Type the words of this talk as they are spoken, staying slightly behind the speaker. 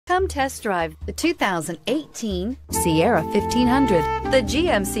Come test drive the 2018 Sierra 1500. The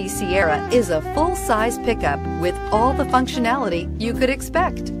GMC Sierra is a full-size pickup with all the functionality you could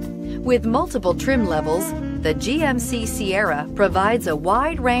expect. With multiple trim levels, the GMC Sierra provides a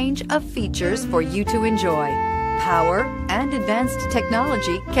wide range of features for you to enjoy. Power and advanced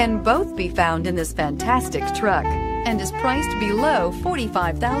technology can both be found in this fantastic truck and is priced below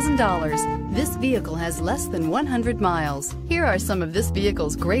 $45,000. This vehicle has less than 100 miles. Here are some of this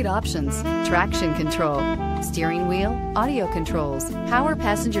vehicle's great options: traction control, steering wheel audio controls, power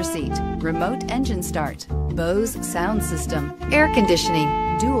passenger seat, remote engine start, Bose sound system, air conditioning,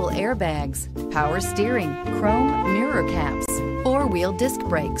 dual airbags, power steering, chrome mirror caps, four-wheel disc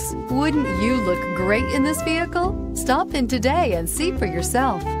brakes. Wouldn't you look great in this vehicle? Stop in today and see for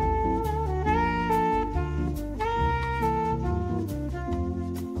yourself.